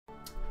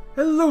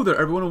Hello there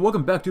everyone and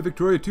welcome back to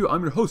Victoria 2.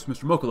 I'm your host,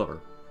 Mr. Mocha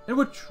Lover. In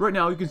which, right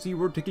now, you can see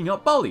we're taking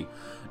out Bali.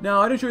 Now,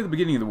 I didn't show you the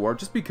beginning of the war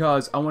just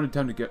because I wanted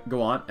time to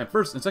go on. And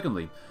first and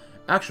secondly,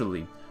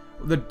 actually,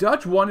 the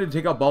Dutch wanted to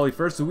take out Bali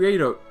first, so we had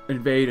to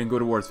invade and go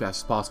to war as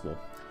fast as possible.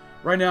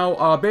 Right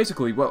now,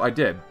 basically, what I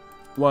did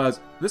was,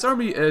 this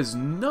army is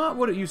not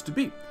what it used to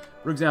be.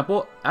 For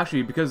example,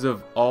 actually, because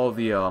of all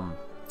the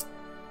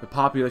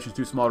population's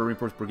too small to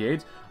reinforce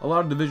brigades, a lot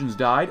of divisions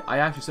died. I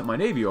actually sent my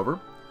navy over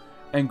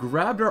and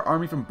grabbed our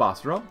army from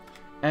Basra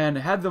and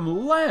had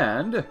them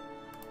land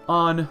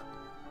on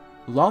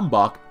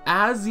Lombok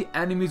as the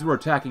enemies were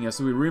attacking us.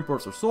 So we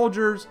reinforced our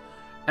soldiers,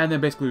 and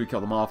then basically we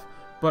killed them off.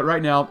 But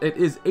right now, it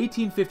is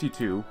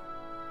 1852,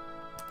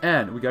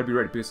 and we gotta be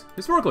ready, because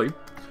historically,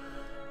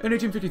 in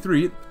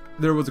 1853,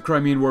 there was a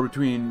Crimean War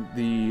between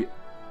the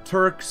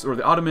Turks, or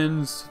the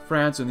Ottomans,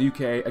 France, and the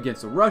UK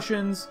against the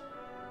Russians.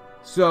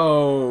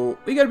 So,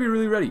 we gotta be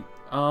really ready.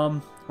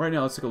 Right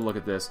now, let's take a look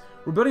at this.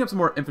 We're building up some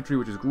more infantry,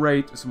 which is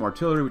great, some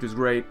artillery, which is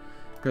great,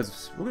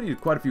 because we're going to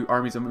need quite a few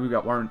armies. I mean, we've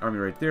got one army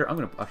right there. I'm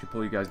going to actually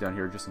pull you guys down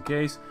here just in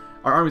case.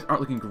 Our armies aren't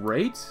looking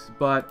great,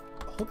 but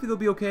hopefully they'll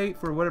be okay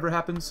for whatever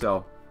happens.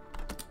 So,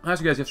 I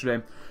asked you guys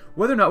yesterday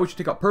whether or not we should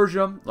take out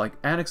Persia, like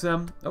annex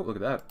them. Oh, look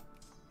at that.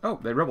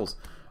 Oh, they're rebels.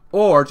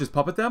 Or just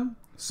puppet them.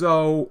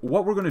 So,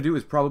 what we're going to do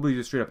is probably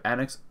just straight up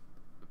annex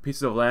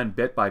pieces of land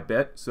bit by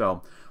bit.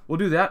 So, we'll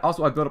do that.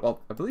 Also, I built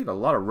up, I believe, a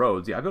lot of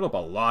roads. Yeah, I built up a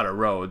lot of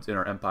roads in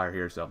our empire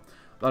here, so I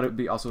thought it would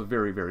be also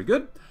very, very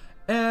good.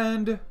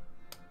 And,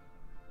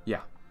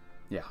 yeah.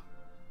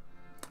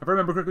 If I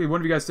remember correctly,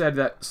 one of you guys said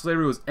that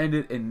slavery was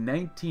ended in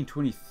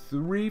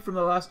 1923 from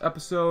the last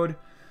episode.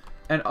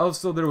 And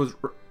also there was...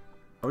 Are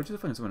we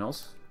justifying someone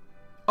else?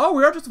 Oh,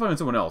 we are justifying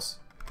someone else.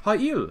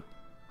 Ha'il.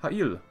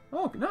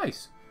 Oh,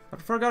 nice. I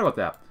forgot about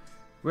that.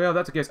 Well,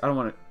 that's the case. I don't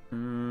want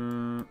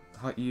to...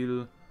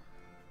 Ha'il...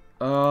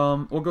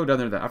 we'll go down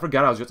there then. I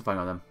forgot I was justifying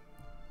on them.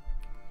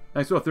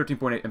 I still have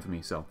 13.8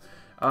 infamy, so.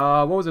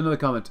 What was another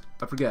comment?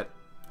 I forget.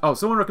 Oh,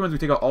 someone recommends we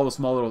take out all the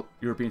small little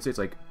European states,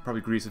 like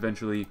probably Greece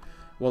eventually.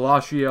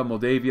 Wallachia,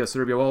 Moldavia,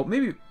 Serbia. Well,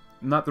 maybe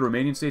not the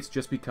Romanian states,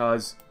 just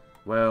because,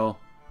 well,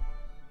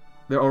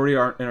 they already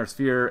aren't in our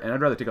sphere, and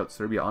I'd rather take out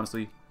Serbia,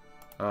 honestly.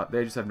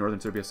 They just have northern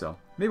Serbia, so.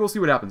 Maybe we'll see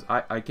what happens.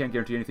 I can't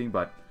guarantee anything,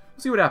 but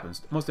we'll see what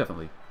happens. Most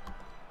definitely.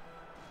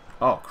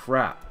 Oh,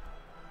 crap.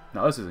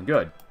 No, this isn't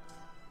good.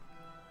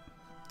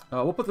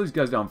 We'll put these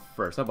guys down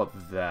first. How about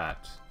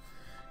that?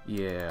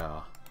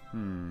 Yeah.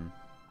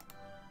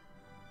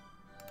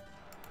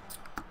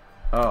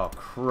 Oh,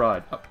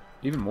 crud. Oh,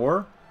 even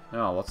more?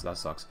 Oh, well, that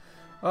sucks.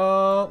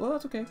 Well,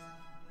 that's okay.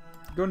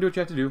 Go and do what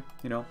you have to do,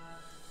 you know.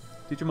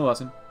 Teach them a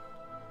lesson.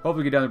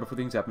 Hopefully get down there before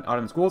things happen.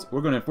 Ottoman schools.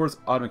 We're going to enforce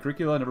Ottoman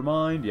curricula. Never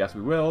mind. Yes,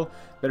 we will.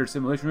 Better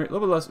simulation rate. A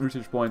little bit less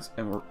research points.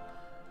 And we're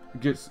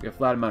just a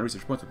flat amount of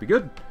research points would be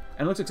good.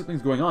 And it looks like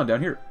something's going on down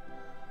here.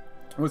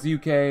 What's the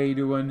UK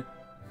doing?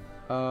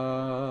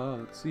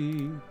 Let's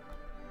see.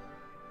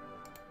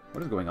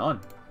 What is going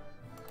on?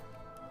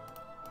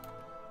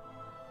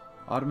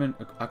 Ottoman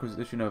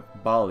acquisition of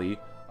Bali.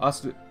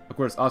 Of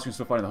course, Austrians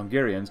still fighting the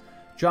Hungarians.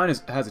 China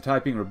has a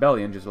Taiping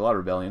rebellion, just a lot of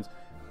rebellions.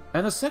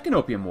 And the Second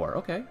Opium War,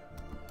 okay.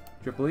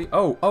 Tripoli.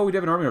 Oh, we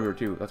have an army over here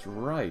too. That's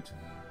right.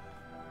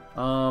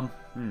 Well,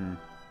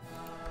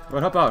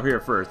 help out here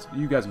first.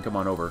 You guys can come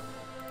on over.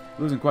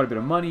 Losing quite a bit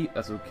of money.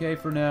 That's okay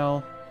for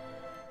now.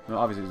 Well,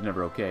 obviously it's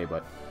never okay,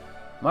 but...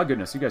 My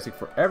goodness, you guys take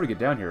forever to get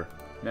down here.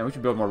 Man, we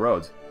should build more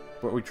roads.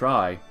 But we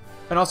try.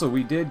 And also,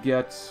 we did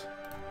get...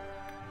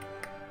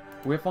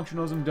 We have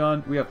functionalism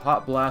done. We have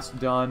hot blast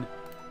done,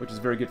 which is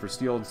very good for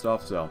steel and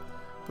stuff, so...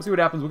 We'll see what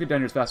happens. We'll get down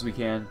here as fast as we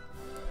can.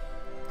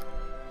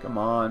 Come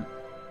on.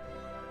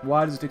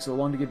 Why does it take so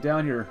long to get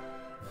down here?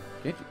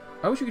 Can't you...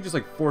 I wish you could just,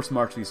 like, force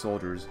march these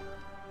soldiers.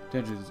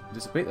 Tensions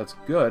dissipate. That's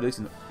good, at least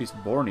in East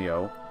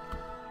Borneo.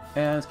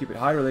 And let's keep it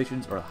high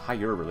relations, or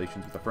higher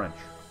relations with the French.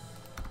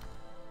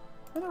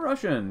 And the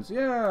Russians,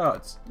 yeah,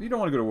 you don't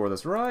want to go to war with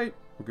us, right?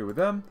 We're good with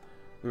them.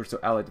 We're still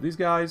allied to these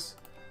guys.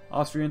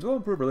 Austrians, we'll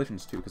improve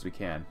relations too, because we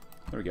can.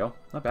 There we go,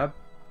 not bad.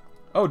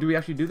 Oh, do we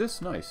actually do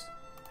this? Nice.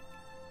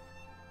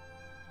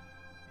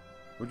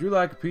 Would you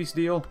like a peace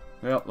deal?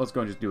 Well, let's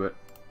go and just do it.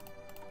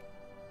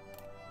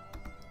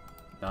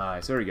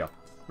 Nice, there we go.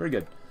 Very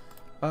good.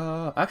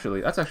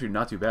 Actually, that's actually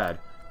not too bad.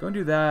 Go and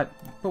do that,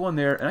 put one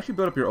there, and actually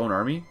build up your own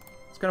army.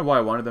 That's kind of why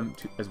I wanted them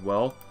to as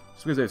well.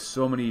 Just because they have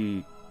so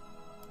many...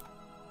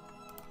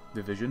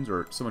 divisions,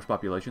 or so much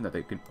population that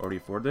they can already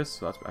afford this,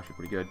 so that's actually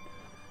pretty good.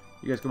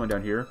 You guys come on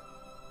down here.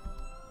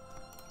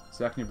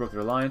 Saxony broke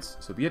their alliance,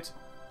 so be it.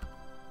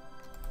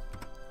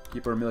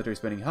 Keep our military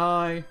spending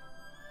high.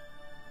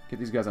 Get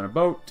these guys on a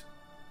boat.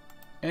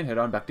 And head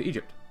on back to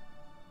Egypt.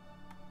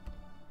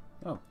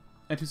 Oh.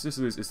 And Two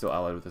Sicilies is still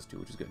allied with us too,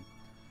 which is good.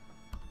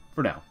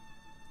 For now.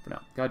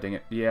 God dang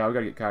it. Yeah, we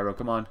gotta get Cairo,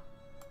 come on.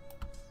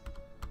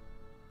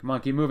 Come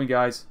on, keep moving,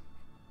 guys.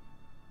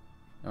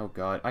 Oh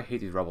god, I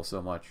hate these rebels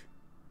so much.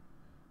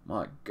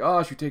 My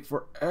gosh, you take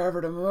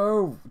forever to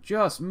move.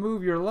 Just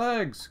move your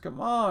legs. Come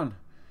on.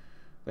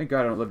 Thank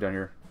God I don't live down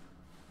here.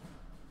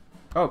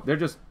 Oh, they're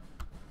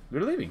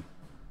leaving.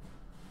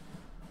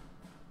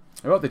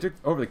 Well, they took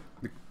over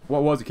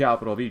what was the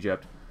capital of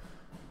Egypt.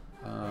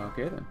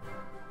 Okay, then.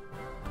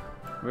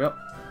 Well.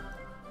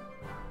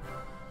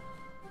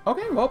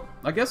 Okay, well,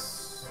 I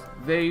guess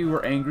they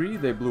were angry.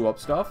 They blew up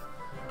stuff.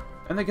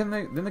 And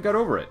then they got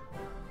over it.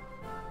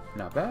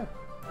 Not bad.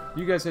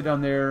 You guys head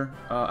down there.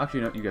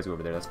 Actually, no, you guys go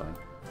over there. That's fine.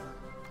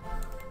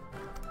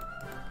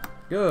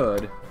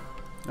 Good.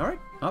 Alright.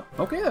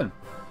 Okay, then.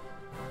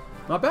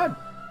 Not bad.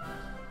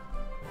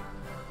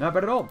 Not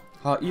bad at all.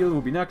 Ha'il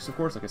will be next, of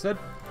course, like I said.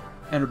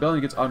 And rebellion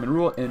against Ottoman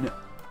rule in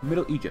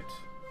Middle Egypt.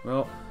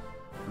 Well,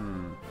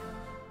 oh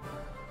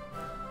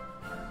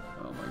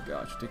my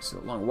gosh, it takes so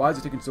long. Why is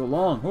it taking so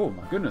long? Oh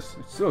my goodness,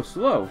 it's so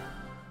slow.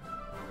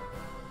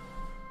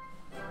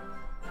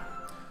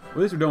 Well, at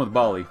least we're done with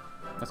Bali.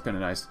 That's kind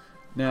of nice.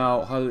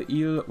 Now,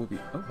 Ha'il will be...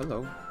 Oh,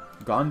 hello.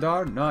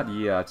 Gondar? Not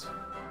yet.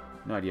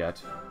 Not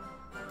yet.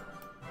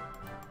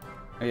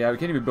 Oh, yeah, we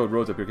can't even build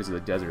roads up here because of the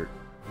desert.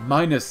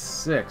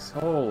 -6.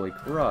 Holy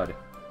crud.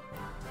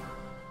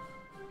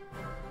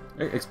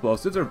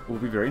 Explosives will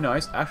be very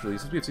nice. Actually,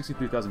 since we have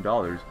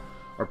 $63,000,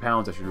 or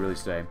pounds, I should really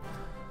say.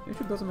 We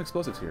should build some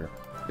explosives here.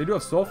 They do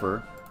have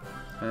sulfur.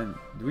 And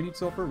do we need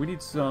sulfur? We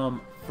need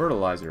some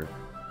fertilizer.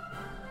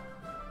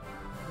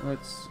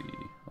 Let's see.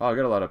 Oh, I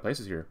got a lot of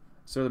places here.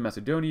 Southern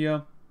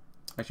Macedonia.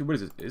 Actually, what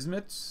is it?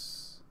 Izmit?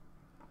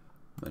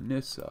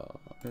 Manisa.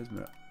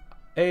 Izmit.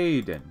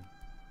 Aden.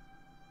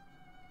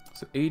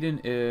 So Aden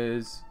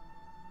is...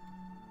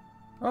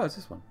 Oh, it's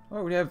this one.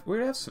 Oh, we have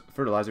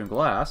fertilizer and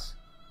glass.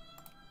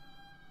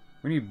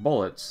 We need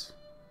bullets.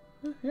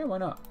 Yeah, why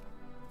not?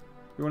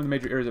 Be one of the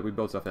major areas that we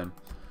build stuff in.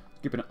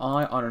 Keep an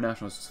eye on our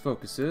national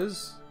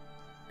focuses.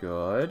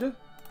 Good.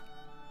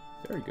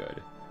 Very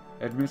good.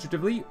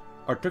 Administratively,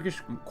 our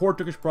core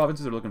Turkish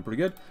provinces are looking pretty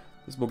good.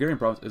 This Bulgarian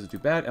province isn't too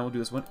bad, and we'll do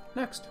this one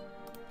next.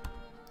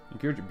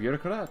 Encourage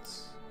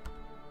bureaucrats.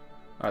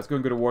 Alright, let's go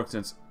and go to war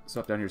since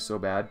stuff down here is so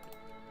bad.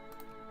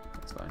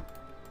 That's fine.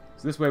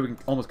 So this way we can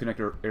almost connect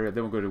our area,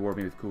 then we'll go to war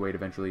maybe with Kuwait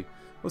eventually.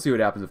 We'll see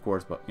what happens, of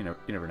course, but you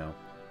never know.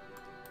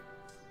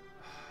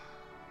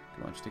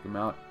 Come on, just take him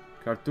out.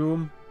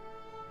 Khartoum.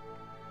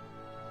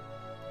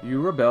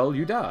 You rebel,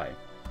 you die.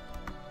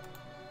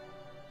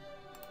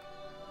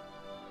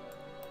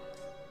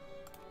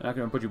 And I'm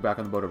going to put you back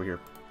on the boat over here.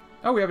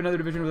 Oh, we have another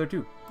division over there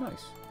too.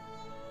 Nice.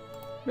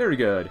 Very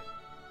good.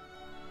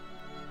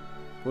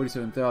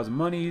 47,000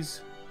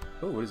 monies.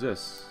 Oh, what is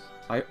this?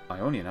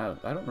 Ionian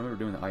Islands. I don't remember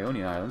doing the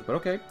Ionian Islands, but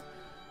okay.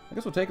 I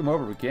guess we'll take them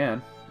over if we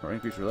can. Or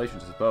increase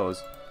relations, I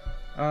suppose.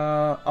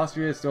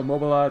 Austria is still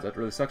mobilized. That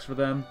really sucks for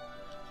them.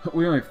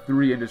 We only have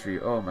 3 industry.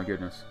 Oh my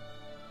goodness.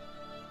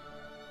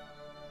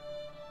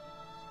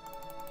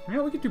 You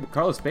know, we could do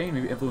Carlos Spain,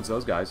 maybe influence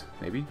those guys.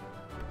 Maybe.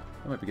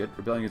 That might be good.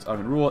 Rebellion against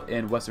Ottoman rule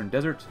in Western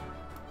Desert.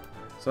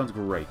 Sounds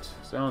great.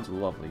 Sounds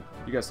lovely.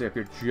 You guys stay up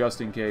here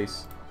just in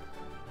case.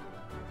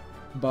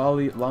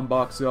 Bali,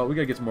 Lombok, so we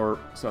gotta get some more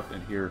stuff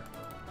in here.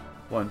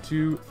 1,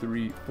 2,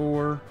 3,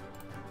 4,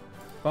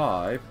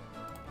 5.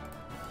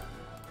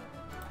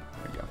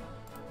 There we go.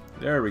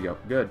 There we go.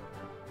 Good.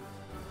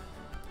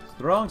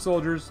 Strong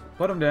soldiers.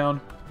 Put them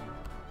down.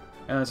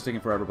 And it's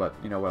taking forever, but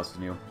you know what else is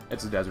new?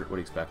 It's a desert. What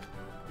do you expect?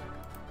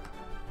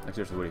 Like,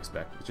 seriously, what do you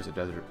expect? It's just a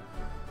desert.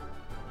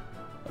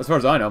 As far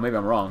as I know, maybe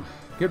I'm wrong.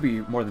 Could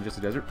be more than just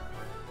a desert.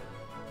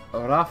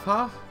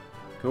 Rafah?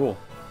 Cool.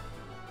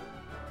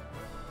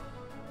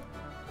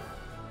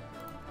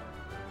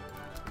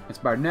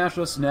 Inspired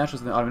nationalists in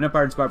the Ottoman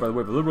Empire, inspired by the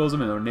wave of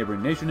liberalism in their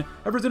neighboring nation,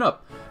 have risen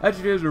up.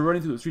 Agitators were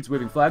running through the streets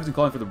waving flags and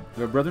calling for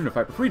their brethren to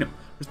fight for freedom.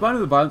 Responding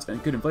to the violence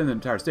and could inflame the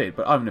entire state,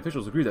 but Ottoman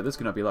officials agreed that this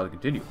cannot be allowed to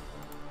continue.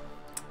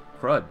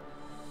 Crud.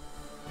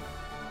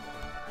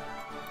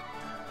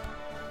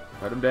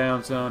 Put them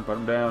down, son. Put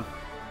them down.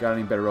 Gotta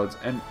need better roads.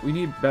 And we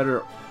need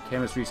better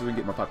chemistry so we can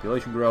get more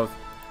population growth.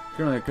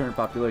 Currently, the current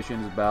population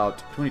is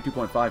about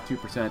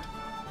 22.52%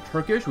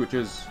 Turkish, which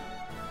is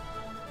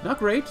not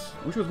great.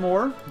 Wish it was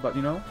more, but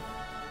you know,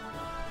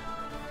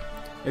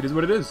 it is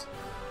what it is.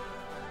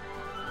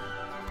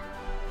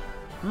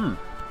 Interesting.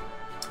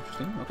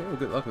 Okay, well,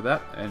 good luck with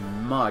that. And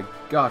my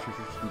gosh, your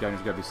system down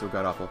here's gotta be so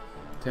god-awful.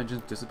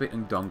 Tensions dissipate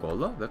in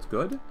Dongola. That's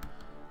good.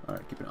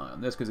 Alright, keep an eye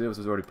on this, because this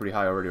was already pretty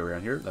high already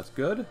around here. That's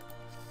good.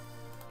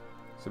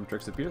 Some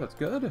tricks up here. That's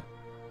good.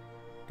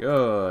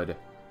 Good.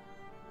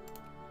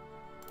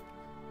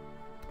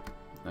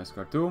 Nice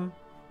Khartoum.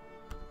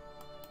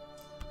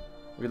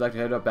 If you'd like to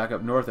head back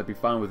up north, that'd be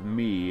fine with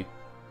me.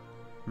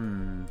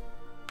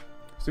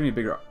 Still need a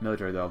bigger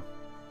military, though.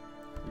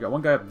 You got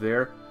one guy up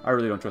there. I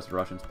really don't trust the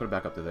Russians. Put it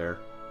back up to there.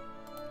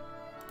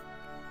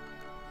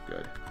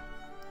 Good.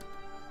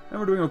 And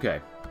we're doing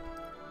okay.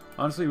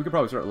 Honestly, we could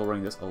probably start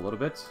lowering this a little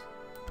bit.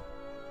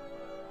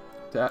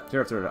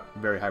 Tariffs are at a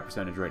very high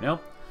percentage right now.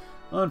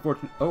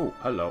 Unfortunately. Oh,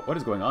 hello. What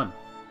is going on?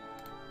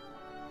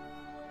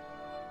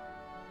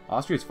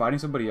 Austria is fighting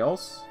somebody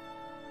else?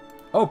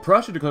 Oh,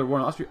 Prussia declared war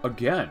on Austria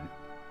again.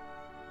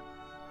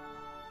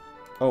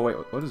 Oh, wait.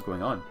 What is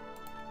going on?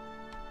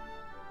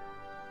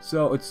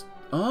 So, it's...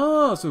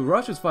 Oh, so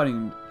Russia's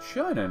fighting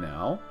China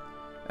now.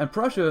 And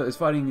Prussia is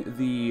fighting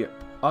the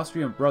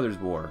Austrian Brothers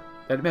War.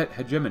 admit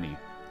hegemony.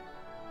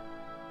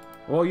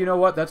 Well, you know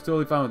what? That's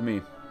totally fine with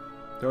me.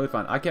 Totally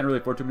fine. I can't really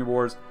afford too many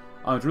wars.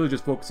 I'm really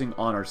just focusing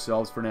on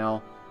ourselves for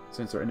now,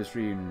 since our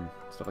industry and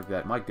stuff like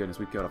that. My goodness,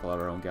 we killed off a lot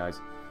of our own guys.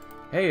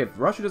 Hey, if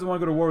Russia doesn't want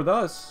to go to war with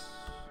us,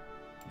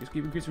 just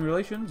keep increasing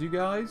relations, you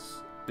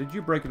guys. Did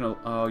you break an...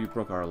 Oh, you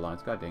broke our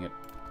alliance. God dang it.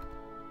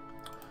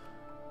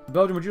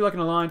 Belgium, would you like an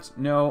alliance?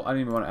 No, I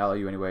didn't even want to ally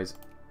you anyways.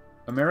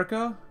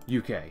 America?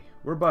 UK.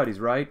 We're buddies,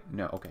 right?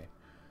 No, okay.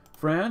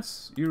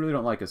 France? You really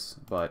don't like us,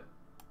 but...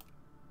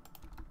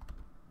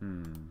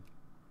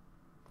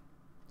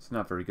 It's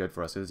not very good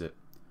for us, is it?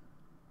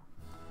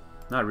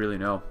 Not really,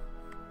 no.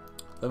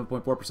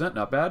 11.4%,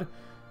 not bad.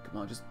 Come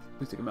on, just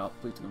please take him out.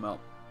 Please take him out.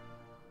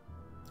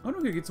 I wonder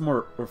if we could get some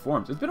more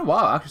reforms. It's been a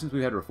while, actually, since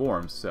we had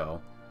reforms,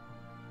 so...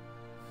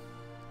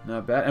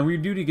 Not bad. And we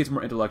do need to get some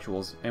more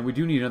intellectuals. And we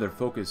do need another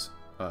focus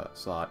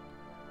slot.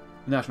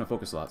 National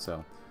focus slot,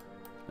 so...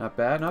 Not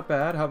bad, not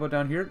bad. How about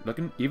down here?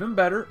 Looking even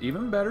better,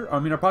 even better. I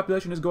mean, our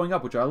population is going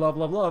up, which I love,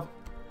 love, love.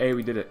 Hey,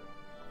 we did it.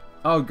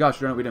 Oh, gosh,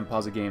 darn it, we didn't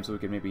pause the game, so we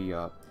could maybe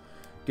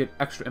get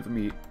extra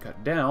infamy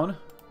cut down.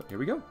 But here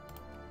we go.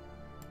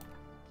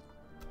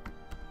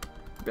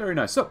 Very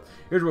nice. So,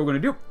 here's what we're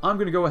going to do. I'm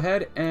going to go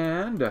ahead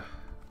and... let's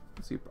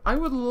see. I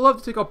would love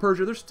to take out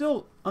Persia. They're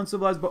still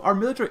uncivilized, but our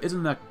military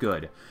isn't that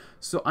good.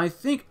 So, I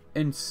think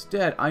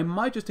instead, I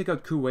might just take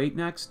out Kuwait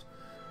next.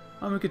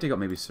 We could take out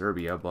maybe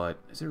Serbia, but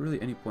is there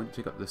really any point to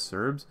take out the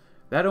Serbs?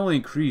 That only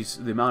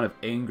increased the amount of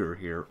anger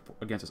here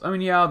against us. I mean,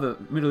 yeah, the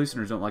Middle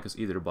Easterners don't like us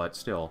either, but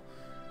still.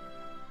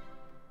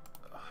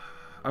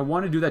 I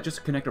want to do that just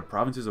to connect our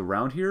provinces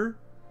around here.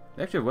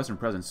 They actually have Western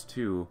presence,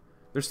 too.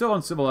 They're still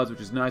uncivilized, which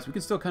is nice. We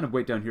can still kind of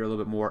wait down here a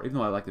little bit more, even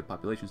though I like the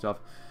population stuff.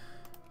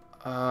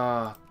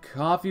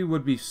 Coffee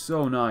would be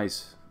so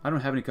nice. I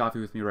don't have any coffee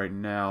with me right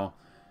now.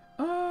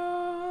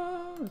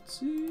 Let's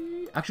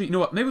see. Actually, you know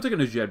what? Maybe we'll take a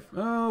Najd.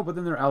 Oh, but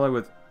then they're allied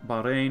with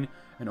Bahrain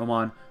and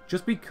Oman.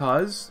 Just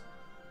because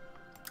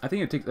I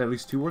think it'd take at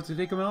least 2 wars to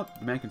take them out.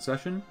 Demand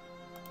concession.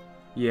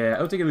 Yeah,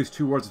 it'll take at least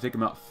 2 wars to take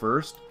them out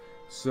first.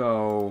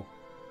 So,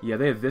 yeah,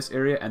 they have this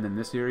area and then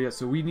this area.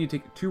 So we need to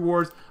take 2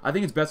 wars. I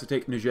think it's best to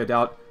take Najd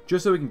out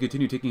just so we can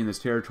continue taking in this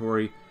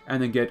territory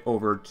and then get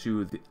over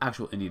to the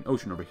actual Indian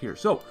Ocean over here.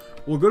 So,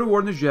 we'll go to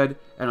war in Najd,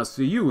 and I'll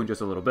see you in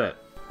just a little bit.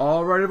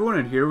 Alright, everyone,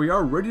 and here we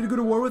are ready to go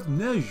to war with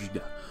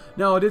Najd.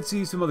 Now, I did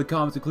see some other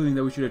comments, including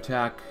that we should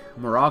attack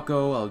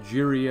Morocco,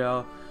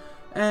 Algeria,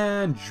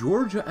 and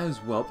Georgia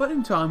as well. But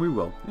in time, we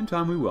will. In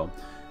time, we will.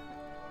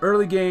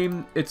 Early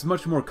game, it's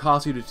much more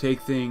costly to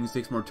take things. It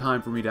takes more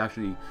time for me to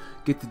actually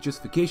get the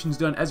justifications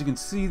done. As you can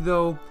see,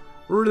 though,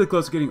 we're really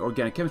close to getting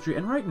organic chemistry.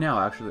 And right now,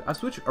 actually, I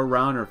switched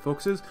around our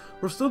focuses.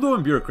 We're still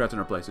doing bureaucrats in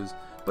our places.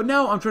 But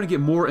now I'm trying to get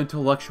more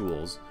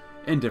intellectuals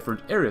in different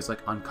areas,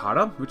 like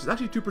Ankara, which is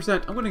actually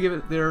 2%. I'm going to give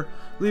it there,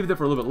 leave it there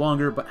for a little bit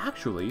longer, but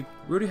actually,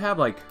 we already have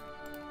like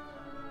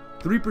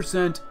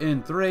 3%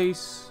 in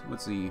Thrace,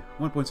 let's see,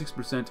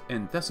 1.6%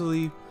 in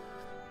Thessaly,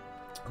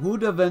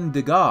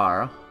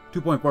 Hudavendigar,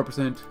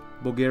 2.4%,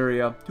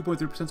 Bulgaria,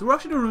 2.3%, so we're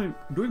actually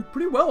doing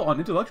pretty well on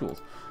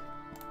intellectuals.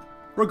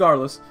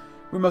 Regardless,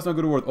 we must now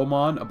go to war with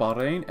Oman,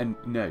 Bahrain, and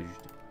Najd.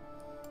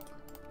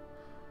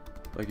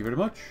 Thank you very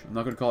much. I'm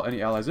not going to call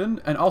any allies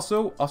in. And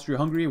also,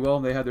 Austria-Hungary, well,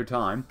 they had their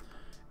time.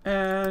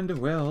 And,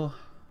 well,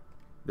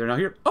 they're now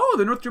here. Oh,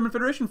 the North German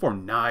Federation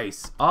formed.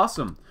 Nice.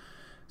 Awesome.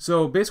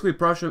 So, basically,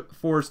 Prussia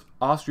forced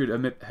Austria to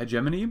admit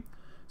hegemony.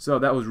 So,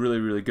 that was really,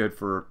 really good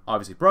for,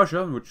 obviously,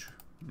 Prussia, which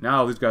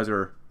now these guys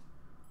are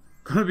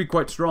going to be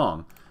quite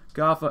strong.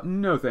 Gotha,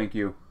 no thank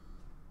you.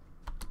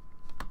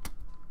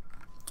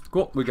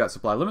 Cool. We got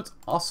supply limits.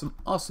 Awesome,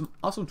 awesome,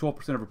 awesome.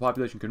 12% of our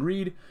population can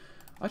read.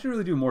 I should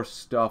really do more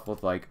stuff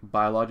with, like,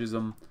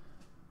 biologism.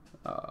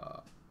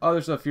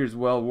 Other stuff here as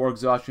well. War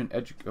exhaustion.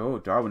 Oh,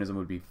 Darwinism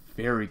would be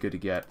very good to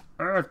get.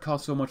 It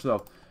costs so much,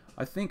 though.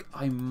 I think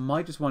I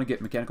might just want to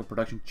get mechanical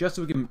production just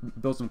so we can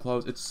build some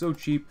clothes. It's so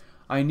cheap.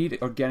 I need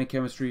organic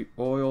chemistry,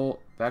 oil,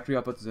 factory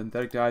output,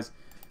 synthetic dyes.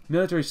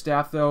 Military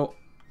staff, though,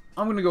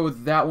 I'm going to go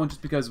with that one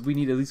just because we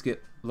need to at least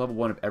get level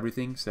 1 of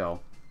everything, so...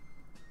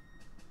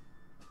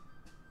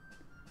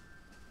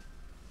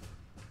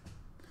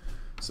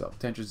 So,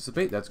 tensions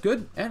dissipate, that's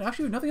good. And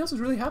actually, nothing else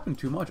has really happened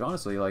too much,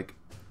 honestly. Like,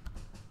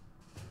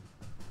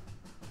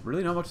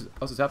 really not much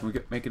else has happened.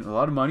 We're making a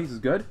lot of money, this is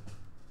good.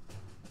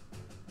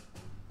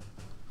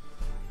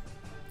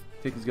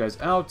 Take these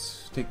guys out.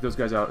 Take those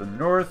guys out in the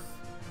north.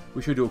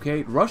 We should do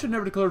okay. Russia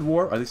never declared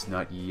war, or at least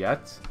not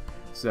yet.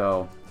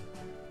 So,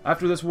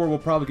 after this war, we'll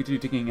probably continue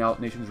taking out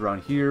nations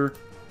around here.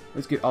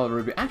 Let's get all of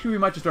Arabia. Actually, we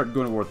might just start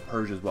going to war with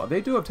Persia as well. They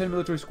do have 10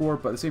 military score,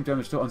 but at the same time,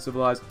 they're still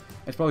uncivilized.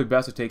 It's probably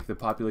best to take the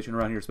population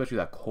around here, especially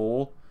that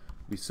coal.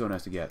 It'd be so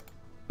nice to get.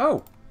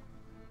 Oh!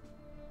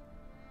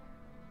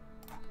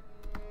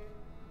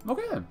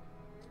 Okay then.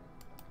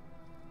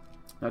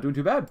 Not doing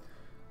too bad.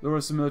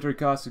 Lower some military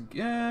costs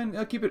again.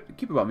 Keep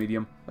it about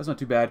medium. That's not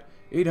too bad.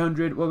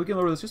 800. Well, we can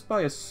lower this just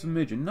by a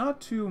smidgen.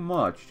 Not too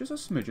much. Just a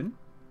smidgen.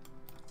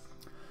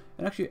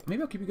 And actually,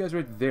 maybe I'll keep you guys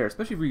right there.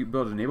 Especially if we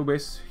build a naval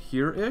base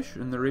here-ish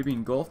in the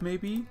Arabian Gulf,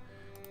 maybe.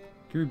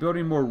 Can we build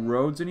any more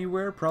roads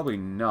anywhere? Probably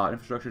not.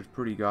 Infrastructure is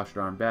pretty gosh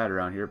darn bad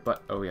around here.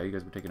 But, oh yeah, you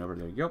guys were taking over.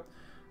 There you go.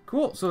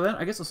 Cool. So then,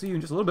 I guess I'll see you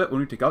in just a little bit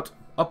when we take out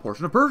a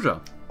portion of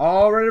Persia.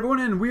 Alright, everyone,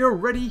 and we are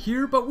ready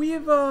here. But we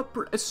have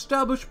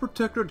established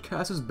Protectorate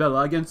Casus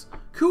Belli against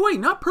Kuwait,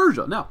 not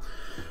Persia. Now,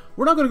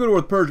 we're not going to go to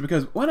war with Persia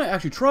because when I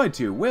actually tried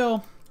to,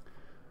 well,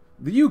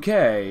 the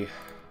UK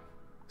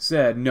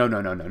said no, no,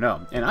 no, no,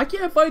 no. And I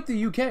can't fight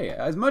the UK.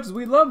 As much as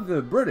we love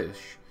the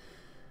British,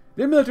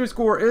 their military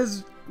score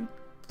is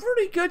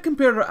pretty good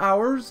compared to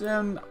ours,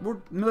 and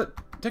we're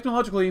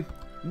technologically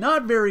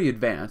not very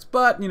advanced,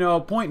 but, you know,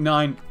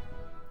 0.9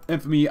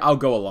 infamy, I'll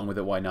go along with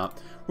it, why not?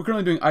 We're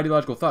currently doing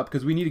ideological thought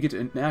because we need to get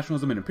to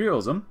nationalism and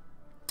imperialism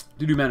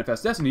to do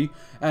Manifest Destiny,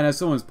 and as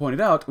someone's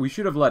pointed out, we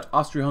should have let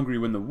Austria-Hungary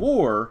win the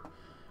war,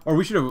 or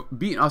we should have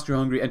beaten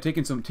Austria-Hungary and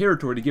taken some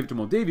territory to give it to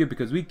Moldavia,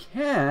 because we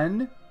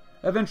can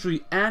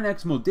eventually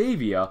annex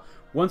Moldavia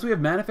once we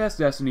have Manifest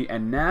Destiny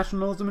and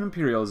nationalism and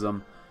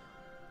imperialism,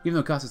 even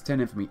though it costs us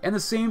 10 infamy. And the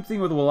same thing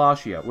with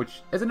Wallachia,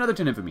 which is another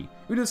 10 infamy.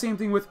 We do the same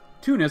thing with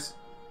Tunis,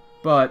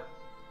 but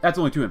that's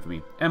only 2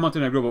 infamy. And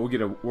Montenegro, but we'll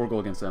get a war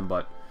goal against them,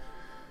 but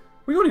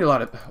we don't need a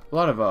lot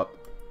of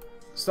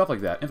stuff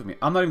like that. Infamy.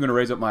 I'm not even going to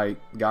raise up my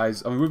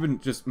guys. I mean, we've been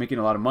just making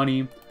a lot of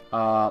money.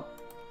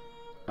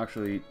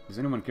 Actually, does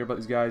anyone care about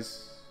these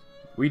guys?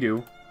 We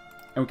do.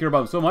 And we care about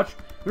them so much.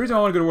 The reason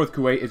I want to go to war with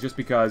Kuwait is just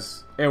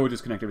because it will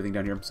just connect everything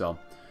down here. So,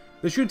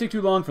 this shouldn't take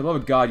too long. For the love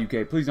of God,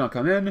 UK, please don't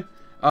come in.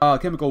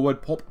 Chemical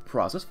wood pulp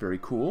process, very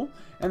cool.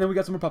 And then we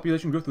got some more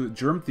population growth with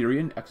germ theory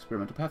and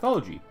experimental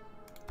pathology.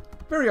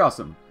 Very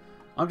awesome.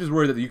 I'm just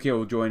worried that the UK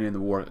will join in the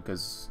war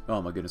because, oh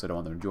my goodness, I don't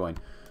want them to join.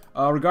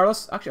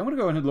 Regardless, actually, I'm going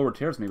to go ahead and lower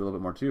tariffs maybe a little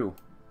bit more too.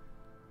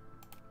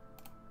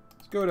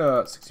 Let's go to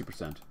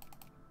 60%.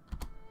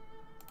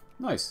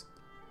 Nice.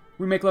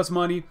 We make less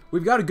money.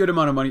 We've got a good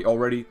amount of money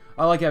already.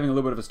 I like having a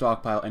little bit of a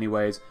stockpile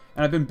anyways.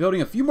 And I've been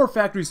building a few more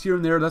factories here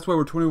and there. That's why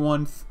we're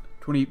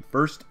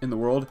 21st in the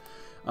world.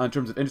 In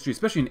terms of industry,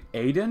 especially in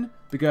Aden,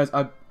 because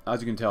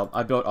as you can tell,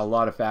 I built a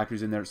lot of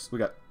factories in there. So we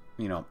got,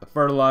 you know, the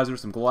fertilizer,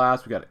 some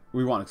glass.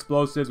 We want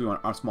explosives. We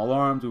want our small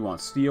arms. We want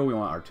steel. We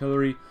want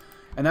artillery,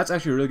 and that's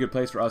actually a really good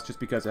place for us,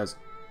 just because as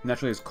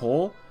naturally as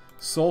coal,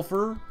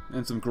 sulfur,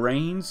 and some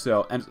grains.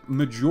 So, and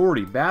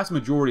vast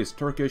majority is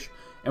Turkish,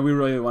 and we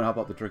really want to help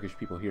out the Turkish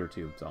people here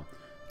too. So,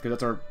 because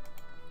that's our,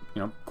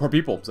 you know, core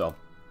people. So,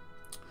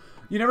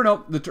 you never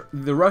know.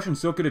 The Russians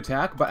still could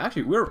attack, but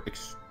actually we're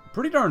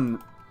pretty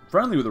darn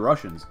friendly with the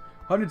Russians.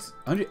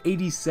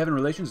 187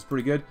 relations is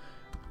pretty good.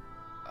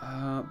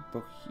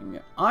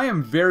 Bohemia. I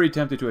am very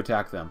tempted to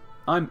attack them.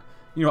 I'm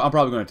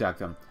probably going to attack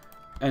them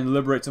and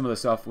liberate some of the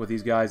stuff with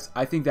these guys.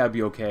 I think that would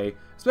be okay,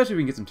 especially if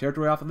we can get some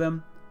territory off of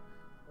them.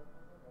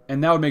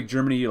 And that would make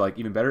Germany, like,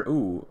 even better.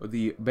 Ooh,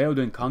 the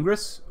Baudin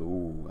Congress.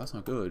 Ooh, that's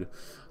not good.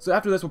 So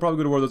after this, we'll probably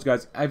go to war with those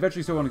guys. I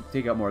eventually still want to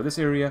take out more of this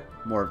area,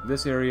 more of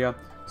this area.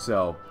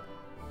 So,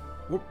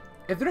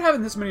 if they're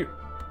having this many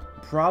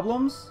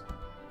problems,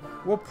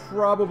 we'll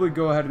probably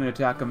go ahead and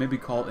attack them. Maybe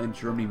call in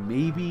Germany.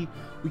 Maybe.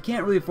 We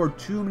can't really afford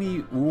too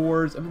many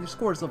wars. I mean, their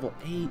score is level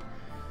 8.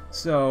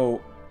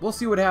 So, we'll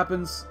see what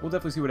happens. We'll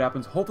definitely see what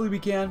happens. Hopefully we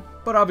can.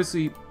 But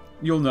obviously,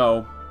 you'll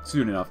know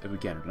soon enough if we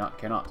can or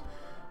cannot.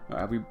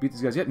 Have we beat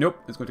these guys yet? Nope.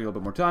 It's going to take a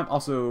little bit more time.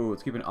 Also,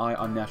 let's keep an eye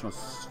on national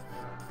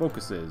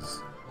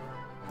focuses.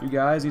 You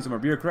guys need some more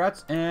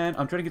bureaucrats. And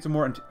I'm trying to get some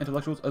more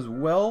intellectuals as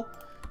well.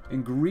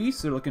 In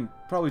Greece, they're looking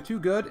probably too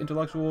good.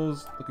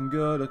 Intellectuals, looking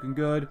good, looking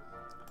good.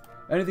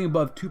 Anything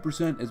above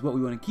 2% is what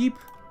we want to keep.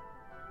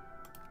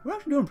 We're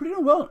actually doing pretty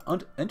well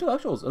on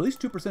intellectuals. At least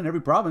 2% in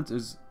every province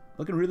is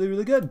looking really,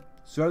 really good.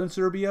 Southern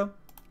Serbia,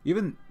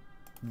 even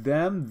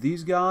them,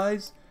 these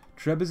guys,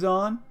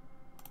 Trebizond.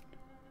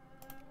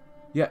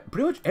 Yeah,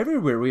 pretty much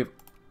everywhere we have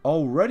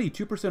already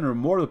 2% or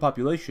more of the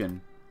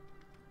population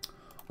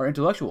are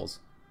intellectuals,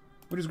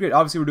 which is great.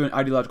 Obviously, we're doing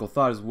ideological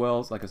thought as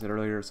well, like I said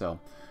earlier. So,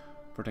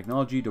 for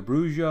technology,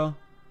 Dobruja.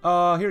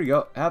 Here we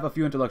go. Have a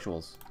few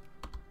intellectuals.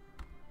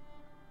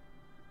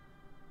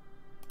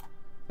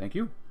 Thank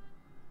you.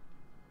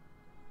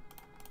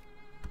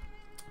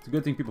 It's a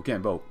good thing people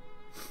can't vote.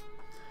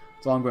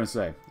 That's all I'm going to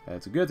say.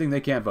 It's a good thing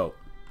they can't vote.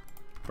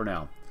 For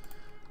now.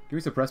 Can we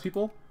suppress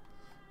people?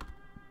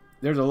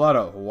 There's a lot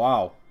of...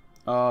 Wow.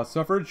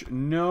 Suffrage?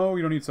 No,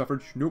 you don't need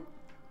suffrage. Nope.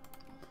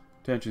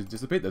 Tensions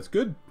dissipate. That's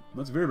good.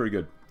 That's very, very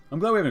good. I'm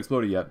glad we haven't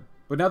exploded yet.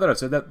 But now that I've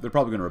said that, they're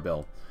probably going to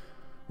rebel.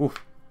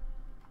 Oof.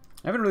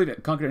 I haven't really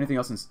conquered anything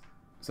else in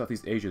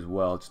Southeast Asia as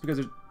well. Just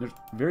because there's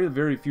very,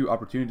 very few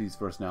opportunities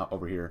for us now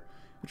over here.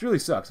 Which really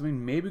sucks. I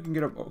mean, maybe we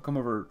can come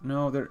over...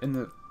 No, they're in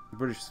the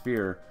British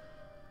sphere.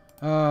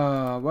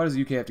 Why does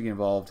the UK have to get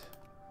involved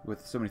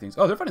with so many things?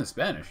 Oh, they're fighting the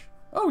Spanish.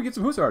 Oh, we get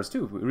some Hussars,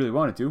 too, if we really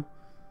wanted to.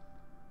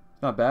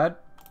 Not bad.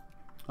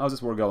 How's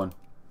this war going?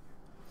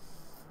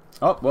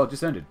 Oh, well, it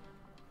just ended.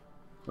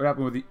 What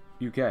happened with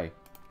the UK?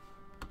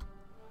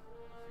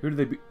 Who did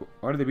they beat?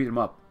 Why did they beat them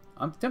up?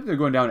 I'm tempted to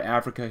go down to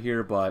Africa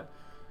here, but...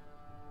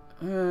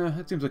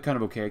 that seems like kind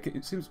of okay.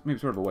 It seems maybe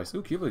sort of a waste.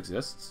 Ooh, Cuba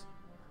exists.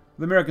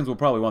 The Americans will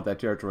probably want that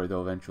territory,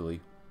 though,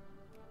 eventually.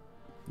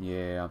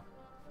 Yeah.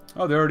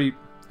 Oh, they're already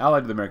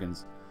Allied to the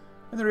Americans.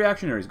 And the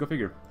reactionaries, go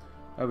figure.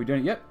 Have we done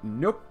it yet?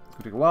 Nope. It's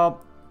gonna take a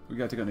while. We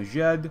gotta take on the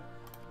Jed.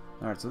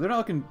 Alright, so they're not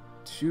looking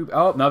too...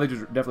 Oh, now they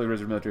just definitely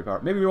raised their military power.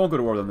 Maybe we won't go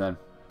to war with them then.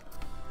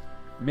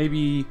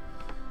 Maybe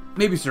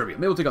Serbia.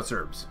 Maybe we'll take out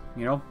Serbs.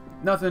 You know?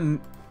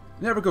 Nothing...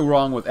 Never go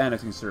wrong with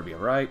annexing Serbia,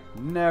 right?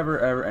 Never,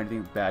 ever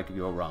anything bad could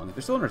go wrong.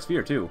 They're still in our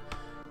sphere, too.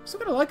 Still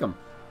gonna like them.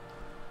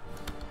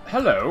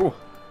 Hello.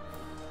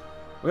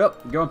 Well,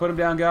 go and put them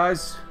down,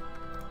 guys.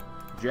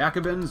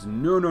 Jacobins.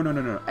 No, no, no,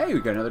 no, no. Hey,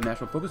 we got another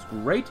national focus.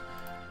 Great.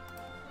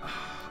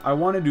 I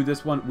want to do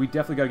this one. We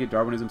definitely got to get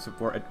Darwinism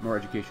for more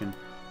education.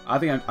 I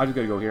think I just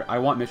got to go here. I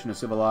want mission to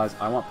civilize.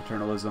 I want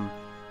paternalism.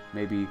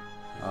 Maybe.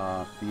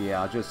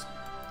 Yeah, just...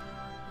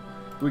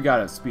 We got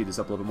to speed this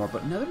up a little bit more.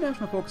 But another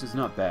national focus is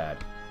not bad.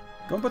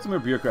 Go and put some more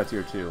bureaucrats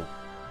here, too.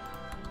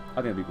 I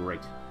think it'd be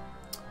great.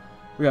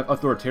 We have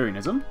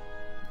authoritarianism.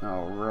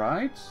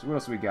 Alright. What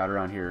else we got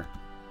around here?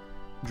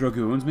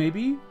 Dragoons,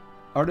 maybe?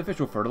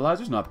 Artificial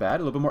fertilizers, not bad.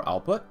 A little bit more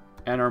output.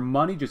 And our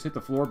money just hit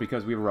the floor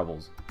because we have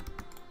rebels.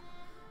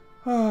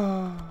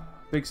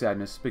 Big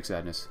sadness, big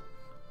sadness.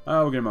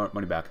 Oh, we're getting our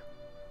money back.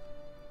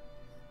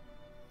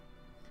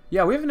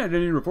 Yeah, we haven't had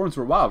any reforms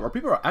for a while. Our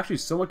people are actually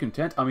somewhat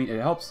content. I mean,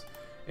 it helps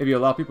if you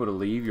allow people to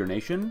leave your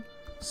nation.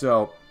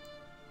 So,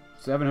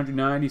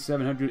 790,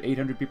 700,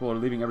 800 people are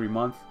leaving every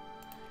month.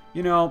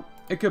 You know,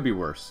 it could be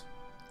worse.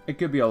 It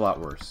could be a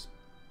lot worse.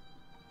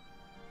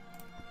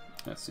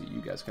 Let's see, you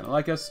guys kind of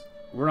like us.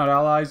 We're not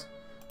allies.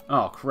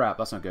 Oh, crap,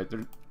 that's not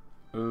good.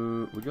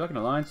 Would you like an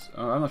alliance?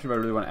 I'm not sure if I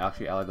really want to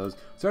actually ally those.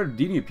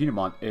 Sardinia and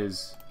Piedmont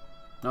is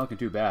not looking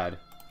too bad.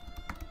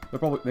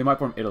 They might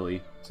form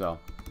Italy. So,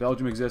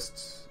 Belgium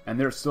exists, and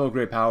they're still a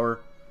great power.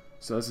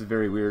 So this is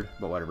very weird,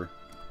 but whatever.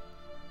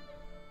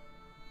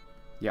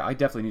 Yeah, I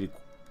definitely need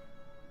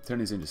to turn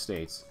these into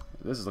states.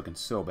 This is looking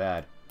so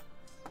bad.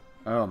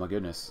 Oh my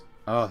goodness.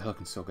 Oh, they're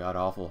looking so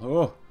god-awful.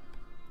 Oh!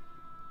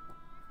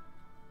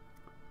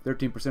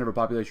 13% of our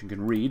population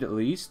can read, at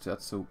least.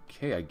 That's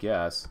okay, I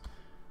guess.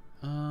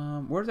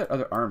 Where's that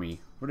other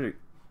army? Where did it...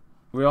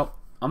 Well,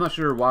 I'm not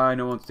sure why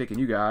no one's taking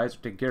you guys, or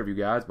taking care of you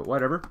guys, but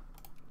whatever.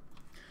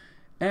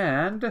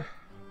 And...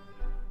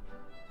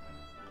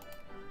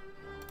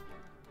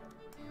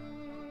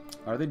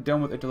 Are they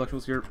done with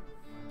intellectuals here?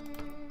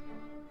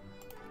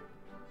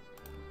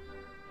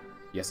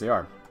 Yes, they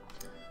are.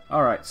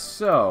 Alright,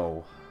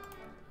 so...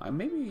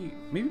 maybe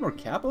more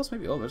capitalists?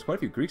 Maybe... Oh, there's quite a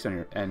few Greeks on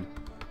here. And...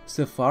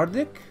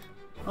 Sephardic?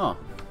 Oh,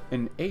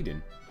 in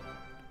Aden.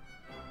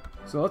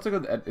 So let's look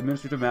at the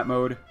administrative map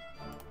mode.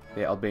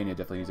 Yeah, Albania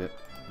definitely needs it.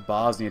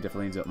 Bosnia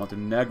definitely needs it.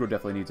 Montenegro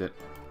definitely needs it.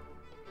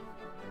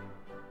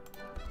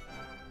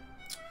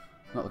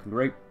 Not looking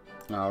great.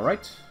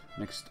 Alright,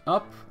 next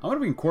up. I wonder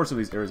if we can core some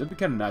of these areas. It'd be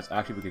kind of nice,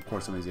 actually, if we could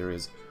core some of these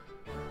areas.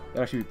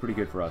 That'd actually be pretty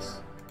good for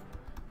us.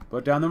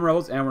 Put down them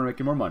rebels, and we're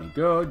making more money.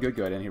 Good, good,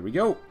 good. And here we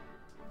go.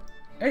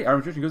 Hey, our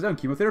nutrition goes down.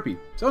 Chemotherapy.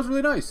 Sounds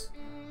really nice.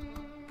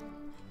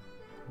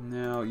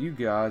 Now, you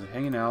guys are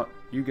hanging out.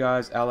 You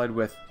guys allied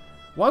with...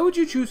 Why would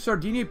you choose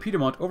Sardinia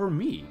Piedmont over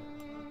me?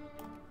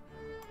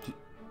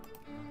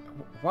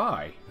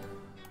 Why?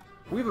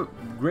 We have a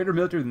greater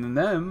military than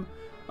them.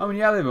 I mean,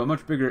 yeah, they have a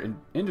much bigger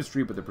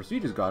industry, but the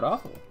prestige is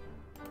god-awful.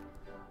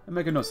 That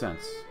making no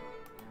sense.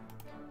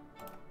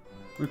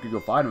 We could go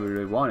fight them if we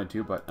really wanted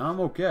to, but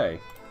I'm okay.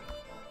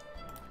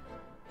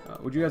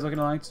 Would you guys like an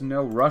alliance?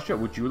 No. Russia,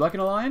 would you like an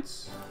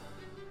alliance?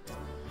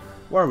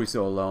 Why are we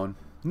so alone?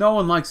 No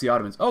one likes the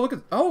Ottomans. Oh, look at...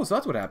 Oh, so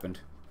that's what happened.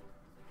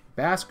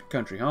 Basque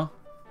country, huh?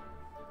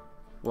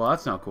 Well,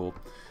 that's not cool.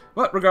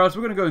 But regardless,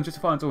 we're going to go and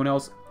just find someone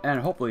else and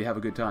hopefully have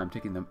a good time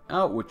taking them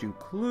out, which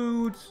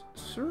includes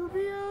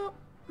Serbia.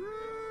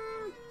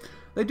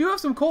 They do have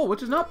some coal,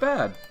 which is not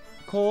bad.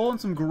 Coal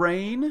and some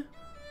grain.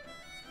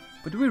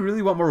 But do we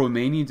really want more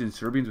Romanians and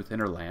Serbians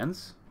within our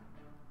lands?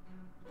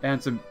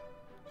 And some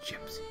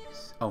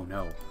gypsies. Oh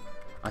no.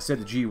 I said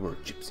the G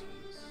word, gypsies.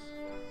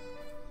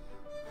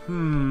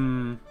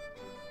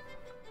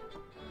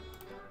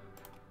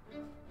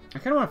 I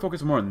kind of want to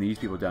focus more on these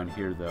people down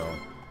here, though.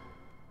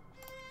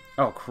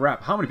 Oh,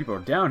 crap. How many people are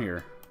down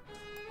here?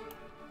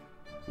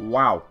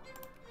 Wow.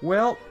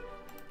 Well,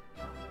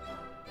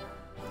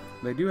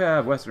 they do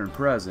have Western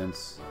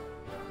presence.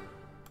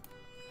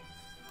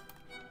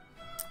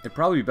 It'd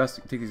probably be best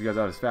to take these guys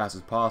out as fast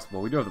as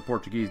possible. We do have the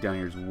Portuguese down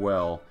here as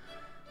well.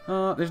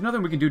 There's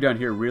nothing we can do down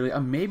here, really.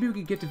 Maybe we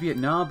could get to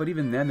Vietnam, but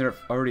even then, they're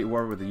already at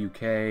war with the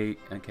UK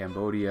and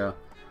Cambodia.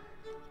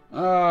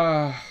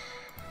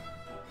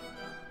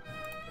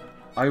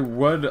 I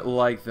would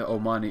like the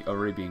Omani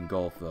Arabian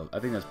Gulf, though. I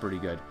think that's pretty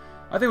good.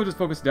 I think we'll just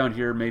focus down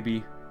here,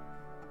 maybe.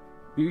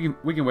 We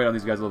can wait on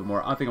these guys a little bit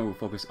more. I think I will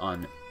focus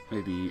on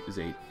maybe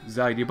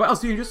Zaidi. But I'll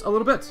see you in just a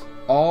little bit.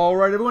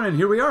 Alright, everyone, and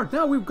here we are.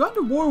 Now, we've gone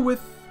to war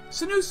with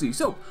Senussi.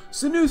 So,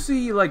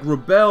 Senussi, like,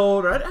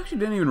 rebelled. Or actually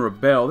didn't even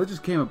rebel. They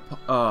just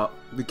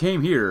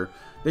came here.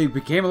 They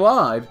became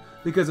alive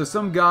because of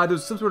some god. There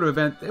was some sort of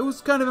event. It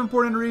was kind of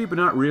important to read, but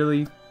not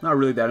really. Not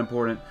really that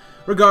important.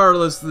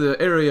 Regardless, the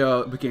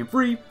area became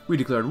free. We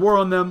declared war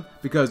on them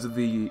because of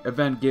the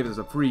event gave us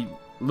a free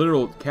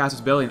literal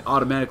casus belli and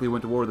automatically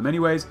went to war with them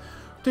anyways.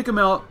 Take them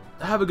out,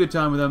 have a good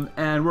time with them,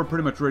 and we're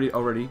pretty much ready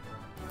already.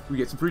 We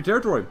get some free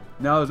territory.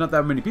 Now there's not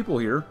that many people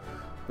here.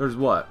 There's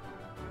what?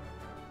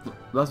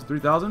 Less than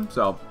 3,000?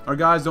 So our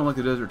guys don't like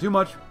the desert too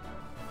much.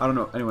 I don't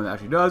know anyone that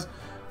actually does.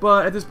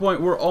 But at this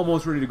point, we're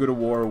almost ready to go to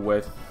war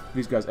with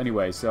these guys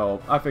anyway.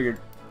 So I figured,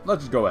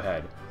 let's just go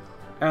ahead.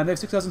 And they have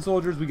 6,000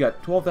 soldiers. We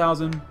got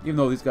 12,000. Even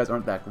though these guys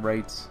aren't that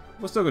great,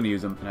 we're still going to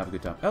use them and have a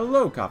good time.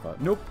 Hello, Kappa.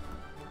 Nope.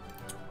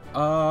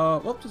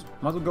 Well, just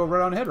might as well go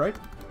right on ahead, right?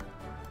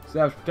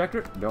 Savage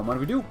Protector. Don't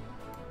mind if we do.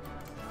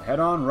 Head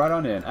on, right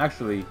on in.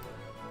 Actually,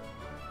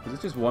 is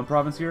it just one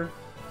province here?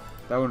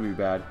 That wouldn't be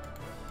bad.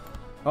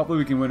 Hopefully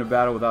we can win a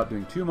battle without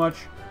doing too much.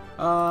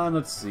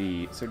 Let's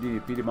see.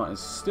 Sardinia Piedmont is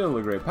still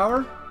a great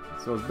power.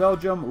 So is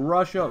Belgium,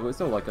 Russia. They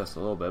still like us a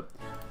little bit.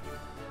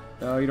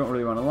 You don't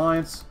really want an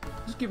alliance.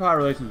 Just keep high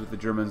relations with the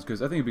Germans,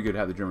 because I think it'd be good to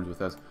have the Germans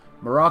with us.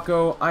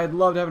 Morocco, I'd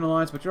love to have an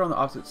alliance, but you're on the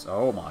opposites.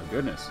 Oh my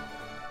goodness.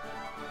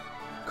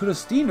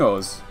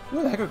 Cristinos.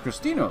 Where the heck are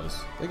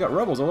Cristinos? They got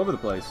rebels all over the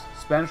place.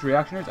 Spanish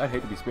reactionaries? I'd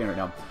hate to be Spain right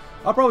now.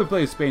 I'll probably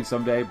play Spain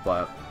someday,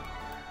 but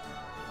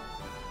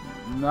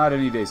not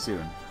any day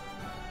soon.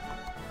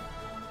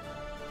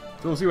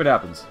 So we'll see what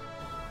happens.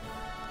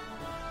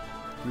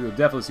 We will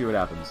definitely see what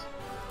happens.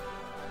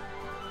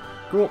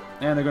 Cool.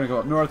 And they're going to go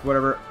up north,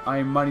 whatever.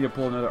 I might need to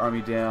pull another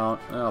army down.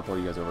 I'll pull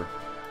you guys over.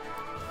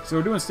 So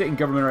we're doing state and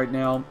government right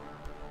now.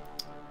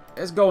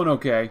 It's going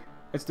okay.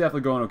 It's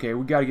definitely going okay.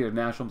 We got to get to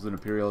nationalism and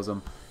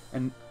imperialism.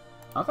 And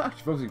I'm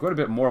actually focusing quite a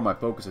bit more on my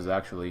focuses,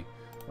 actually.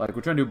 Like,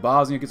 we're trying to do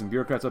Bosnia, get some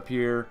bureaucrats up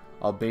here.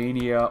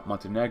 Albania,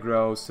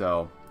 Montenegro.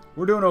 So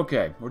we're doing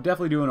okay. We're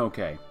definitely doing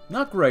okay.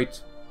 Not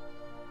great,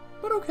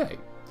 but okay.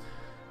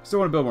 Still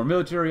want to build more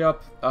military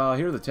up.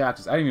 Here are the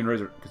taxes. I didn't even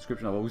raise our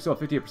conscription level. We still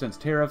have 58%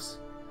 tariffs.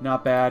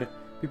 Not bad.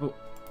 People...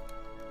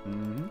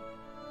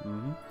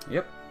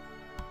 Yep.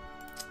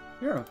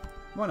 Yeah.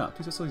 Why not?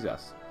 2 Sicilies,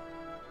 yes.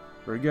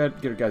 Very good.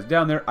 Get our guys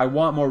down there. I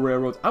want more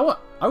railroads. I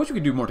wish we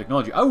could do more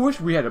technology. I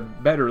wish we had a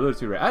better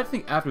literacy rate. I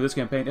think after this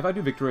campaign, if I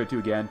do Victoria 2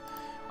 again,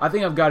 I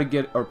think I've got to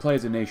get or play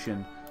as a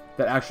nation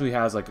that actually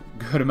has like a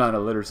good amount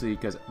of literacy.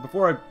 Because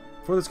before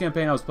this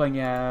campaign, I was playing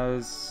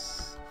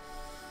as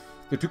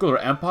the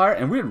Ottoman Empire,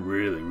 and we did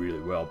really,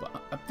 really well.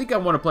 But I think I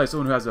want to play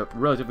someone who has a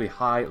relatively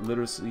high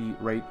literacy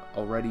rate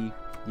already.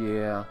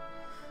 Yeah.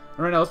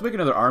 All right, now let's make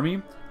another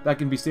army that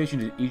can be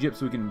stationed in Egypt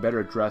so we can better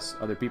address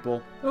other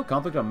people. No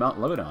conflict on Mount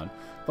Lebanon.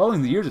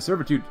 Following the years of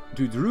servitude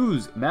to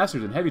Druze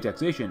masters and heavy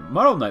taxation,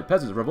 Maronite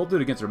peasants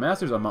revolted against their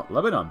masters on Mount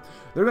Lebanon.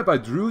 They were met by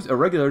Druze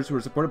irregulars who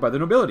were supported by the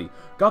nobility.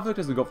 Conflict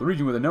has engulfed the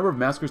region with a number of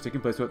massacres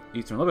taking place throughout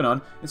eastern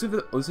Lebanon, and so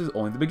this is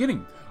only the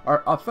beginning.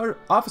 Our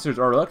officers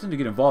are reluctant to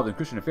get involved in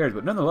Christian affairs,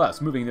 but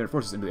nonetheless moving their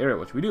forces into the area,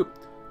 which we do.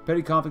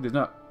 Petty conflict does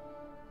not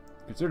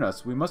concern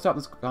us. We must stop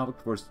this conflict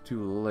before it's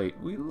too late.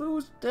 We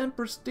lose 10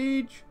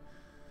 prestige.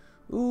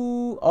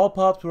 Ooh, all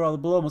pops were all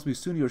below. Must be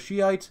Sunni or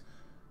Shiite.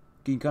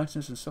 Gain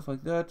consciousness and stuff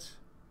like that.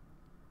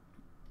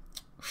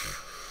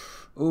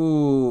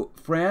 Ooh,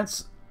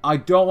 France. I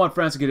don't want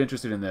France to get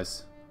interested in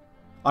this.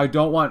 I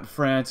don't want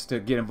France to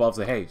get involved.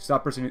 Say, hey,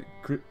 stop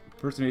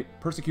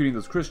persecuting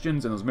those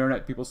Christians and those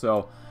Maronite people.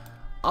 So,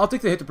 I'll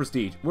take the hit to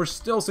prestige. We're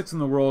still 6th in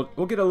the world.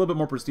 We'll get a little bit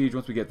more prestige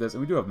once we get this.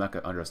 And we do have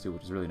Mecca under us too,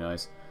 which is really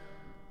nice.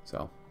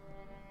 So,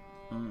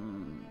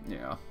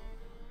 yeah.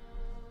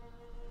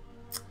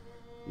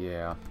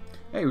 Yeah.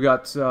 Hey, we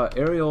got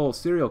aerial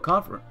serial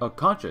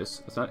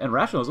conscious and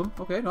rationalism.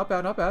 Okay, not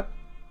bad, not bad.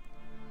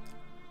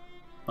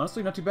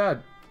 Honestly, not too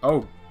bad.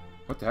 Oh,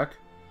 what the heck?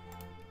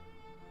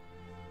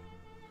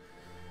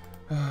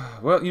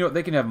 Well, you know,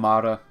 they can have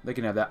Mara. They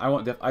can have that.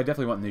 I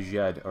definitely want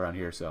Najd around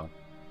here, so.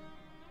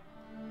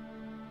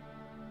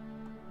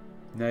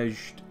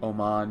 Najd,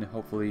 Oman,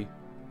 hopefully.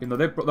 You know,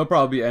 they'll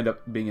probably end up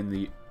being in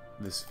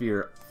the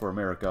sphere for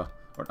America.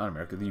 Or not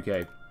America, the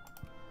UK.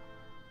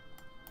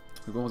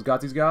 We've almost got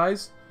these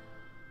guys.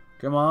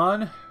 Come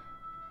on.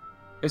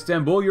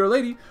 Istanbul, you're a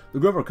lady. The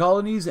growth of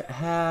colonies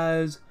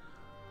has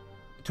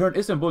turned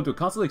Istanbul into a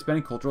constantly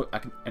expanding cultural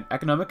and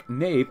economic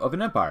nave of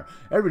an empire.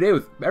 Every day,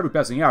 with every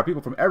passing hour,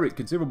 people from every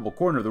conceivable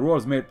corner of the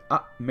world has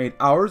made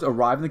hours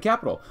arrive in the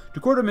capital. To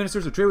court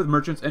administers, to trade with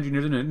merchants,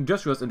 engineers, and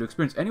industrialists, and to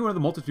experience any one of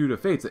the multitude of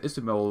fates that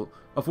Istanbul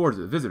affords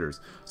its visitors.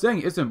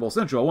 Staying Istanbul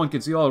Central, one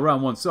can see all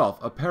around oneself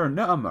a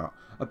panorama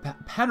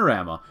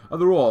of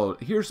the world,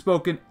 here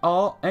spoken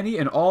any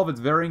and all of its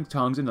varying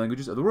tongues and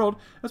languages of the world,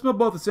 and smell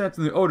both the scents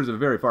and the odors of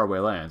very faraway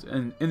lands.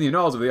 And in the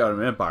annals of the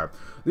Ottoman Empire,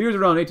 the years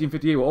around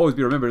 1858 will always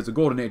be remembered as the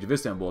golden age of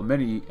Istanbul, and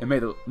may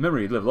the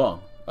memory live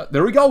long.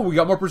 There we go, we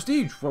got more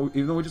prestige,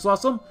 even though we just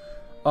lost some.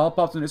 All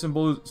pops in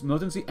Istanbul's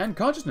militancy and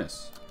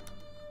consciousness.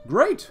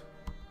 Great!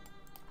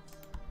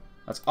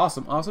 That's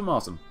awesome, awesome,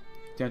 awesome.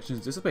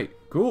 Tensions dissipate.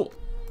 Cool.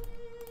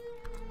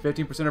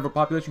 15% of our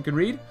population can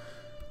read.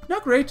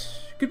 Not great.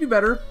 Could be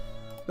better.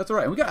 That's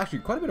alright. And we got actually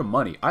quite a bit of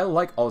money. I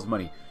like all this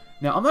money.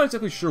 Now, I'm not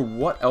exactly sure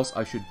what else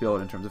I should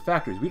build in terms of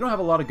factories. We don't have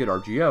a lot of good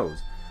RGOs.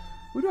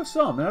 We do have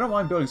some, and I don't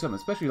mind building some,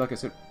 especially, like I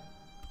said...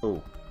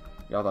 Oh.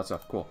 Yeah, all that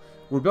stuff. Cool.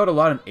 We're built a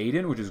lot in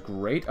Aden, which is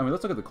great. I mean,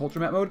 let's look at the culture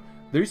map mode.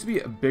 There used to be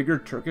a bigger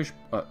Turkish,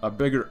 a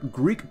bigger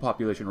Greek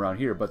population around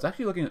here, but it's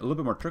actually looking a little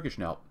bit more Turkish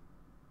now.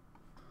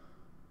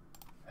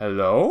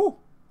 Hello?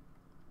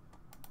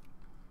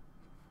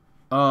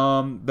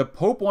 The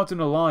Pope wants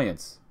an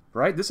alliance,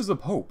 right? This is the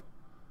Pope.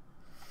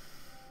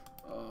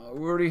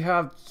 We already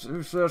have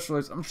 2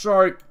 specialists. I'm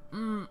sorry.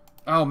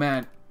 Oh,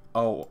 man.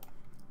 Oh.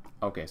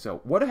 Okay,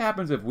 so what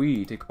happens if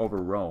we take over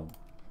Rome?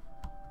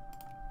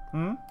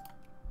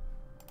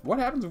 What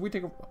happens if we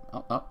take over...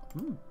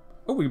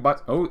 Oh, we can buy...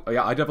 Oh,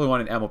 yeah, I definitely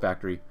want an ammo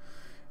factory.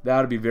 That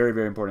would be very,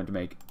 very important to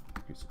make.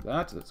 Here's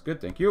that. That's good.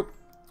 Thank you.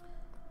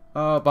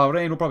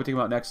 Bahrain, we'll probably take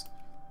them out next.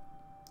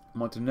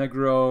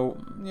 Montenegro.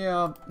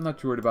 Yeah, I'm not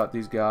too worried about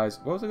these guys.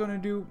 What was I going to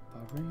do?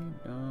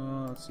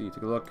 Bahrain. Let's see.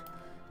 Take a look.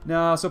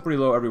 Nah, still pretty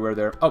low everywhere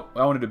there. Oh,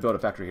 I wanted to build a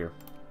factory here.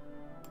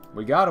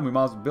 We got them. We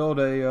might as well build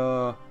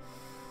a...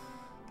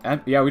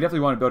 yeah, we definitely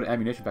want to build an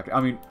ammunition factory.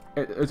 I mean,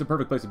 it's a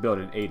perfect place to build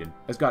it in Aden.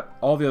 It's got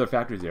all the other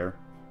factories there.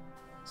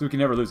 So we can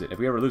never lose it. If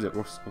we ever lose it,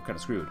 we're kind of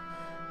screwed.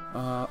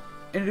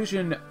 In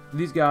addition,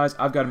 these guys,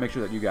 I've got to make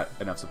sure that you got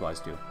enough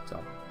supplies too.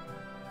 So,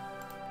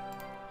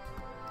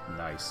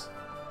 nice.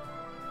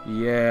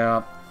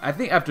 Yeah, I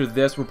think after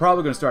this, we're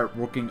probably going to start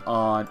working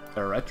on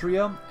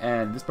Eritrea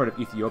and this part of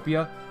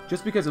Ethiopia,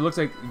 just because it looks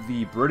like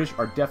the British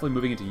are definitely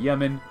moving into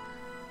Yemen,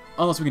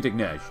 unless we can take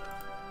Nejd,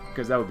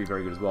 because that would be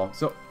very good as well.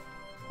 So,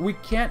 we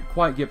can't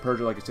quite get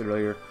Persia, like I said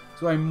earlier.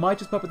 So I might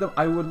just puppet them.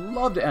 I would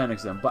love to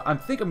annex them, but I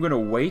think I'm going to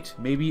wait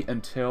maybe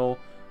until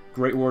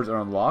Great Wars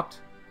are unlocked.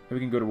 And we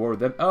can go to war with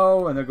them.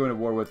 Oh, and they're going to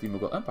war with the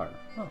Mughal Empire.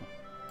 Oh,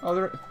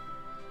 oh,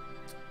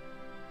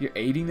 you're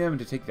aiding them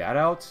to take that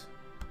out?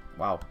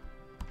 Wow.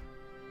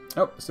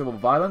 Oh, civil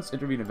violence.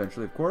 Intervene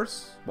eventually, of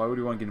course. Why would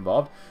we want to get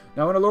involved?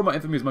 Now, I want to lower my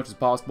infamy as much as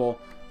possible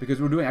because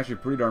we're doing actually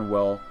pretty darn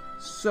well.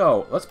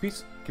 So, let's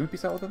peace. Can we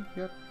peace out with them?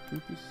 Yeah, can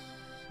we peace?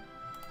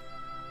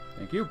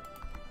 Thank you.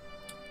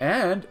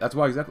 And that's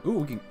why exactly... Ooh,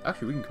 we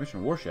can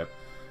commission a warship.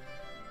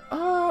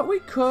 We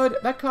could.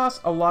 That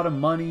costs a lot of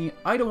money.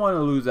 I don't want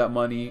to lose that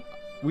money.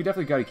 We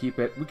definitely got to keep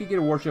it. We could get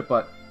a warship,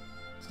 but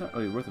it's not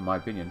really worth it in my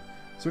opinion.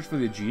 Search for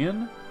the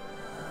Aegean.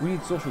 We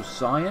need social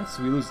science.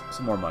 We lose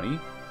some more money.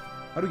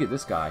 How do we get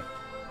this guy?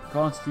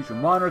 Constitutional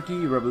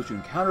monarchy, revolution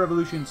and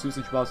counter-revolution,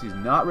 citizenship policy is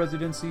not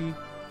residency,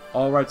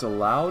 all rights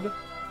allowed.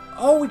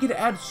 Oh, we could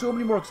add so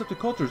many more accepted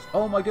cultures.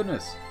 Oh my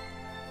goodness.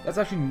 That's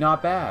actually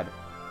not bad.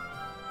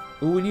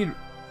 Ooh, we need...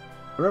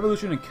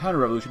 revolution and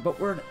counter-revolution, but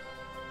we're...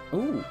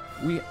 Ooh,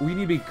 we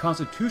need to be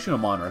constitutional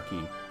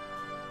monarchy.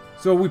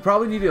 So we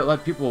probably need to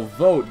let people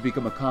vote to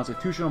become a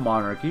constitutional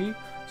monarchy,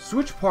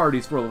 switch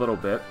parties for a little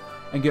bit,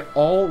 and get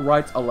all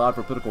rights allowed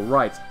for political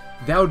rights.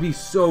 That would be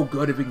so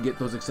good if we can get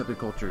those accepted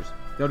cultures.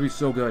 That would be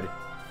so good.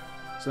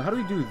 So how do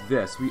we do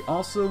this? We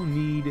also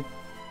need...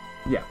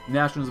 Yeah,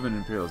 nationalism and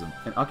imperialism.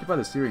 And occupy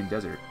the Syrian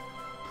desert.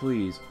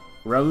 Please.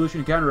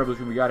 Revolution and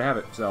counter-revolution, we gotta have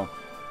it, so...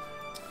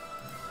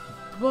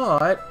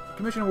 But...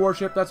 Commission a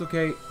warship, that's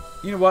okay.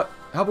 You know what?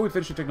 How about we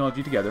finish the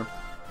technology together,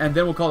 and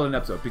then we'll call it an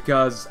episode,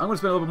 because I'm going to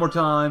spend a little bit more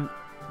time,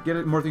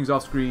 get more things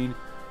off screen,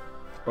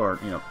 or,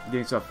 you know,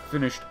 getting stuff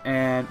finished,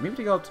 and maybe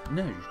take out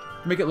Nejd.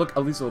 Make it look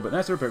at least a little bit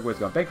nicer. Paraguay's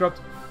gone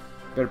bankrupt.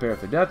 Better pay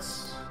off the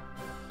debts.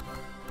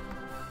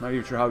 Not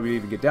even sure how we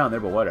even get down there,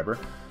 but whatever.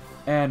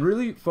 And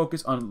really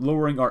focus on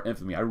lowering our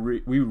infamy.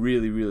 We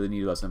really, really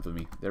need less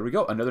infamy. There we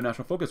go. Another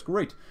national focus.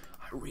 Great.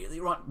 I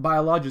really want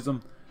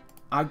biologism.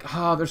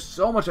 There's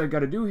so much I got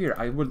to do here.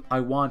 I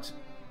want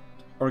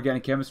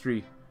organic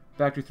chemistry,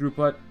 factory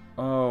throughput.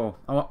 Oh,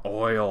 I want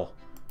oil.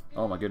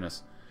 Oh my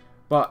goodness.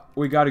 But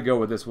we got to go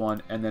with this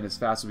one, and then as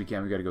fast as we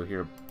can, we got to go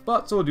here.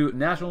 But so we'll do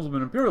nationalism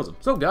and imperialism.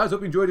 So guys,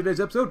 hope you enjoyed today's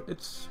episode.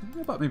 It's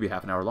about maybe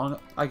half an hour long.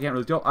 I can't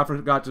really tell. I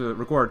forgot to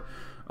record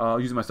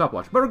using my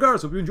stopwatch. But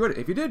regardless, hope you enjoyed it.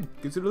 If you did,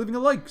 consider leaving a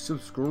like,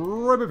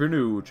 subscribe if you're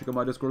new. Check out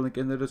my Discord link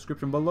in the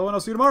description below, and I'll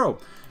see you tomorrow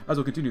as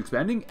we'll continue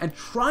expanding and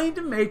trying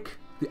to make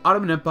the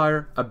Ottoman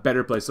Empire a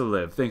better place to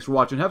live. Thanks for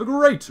watching. Have a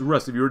great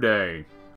rest of your day.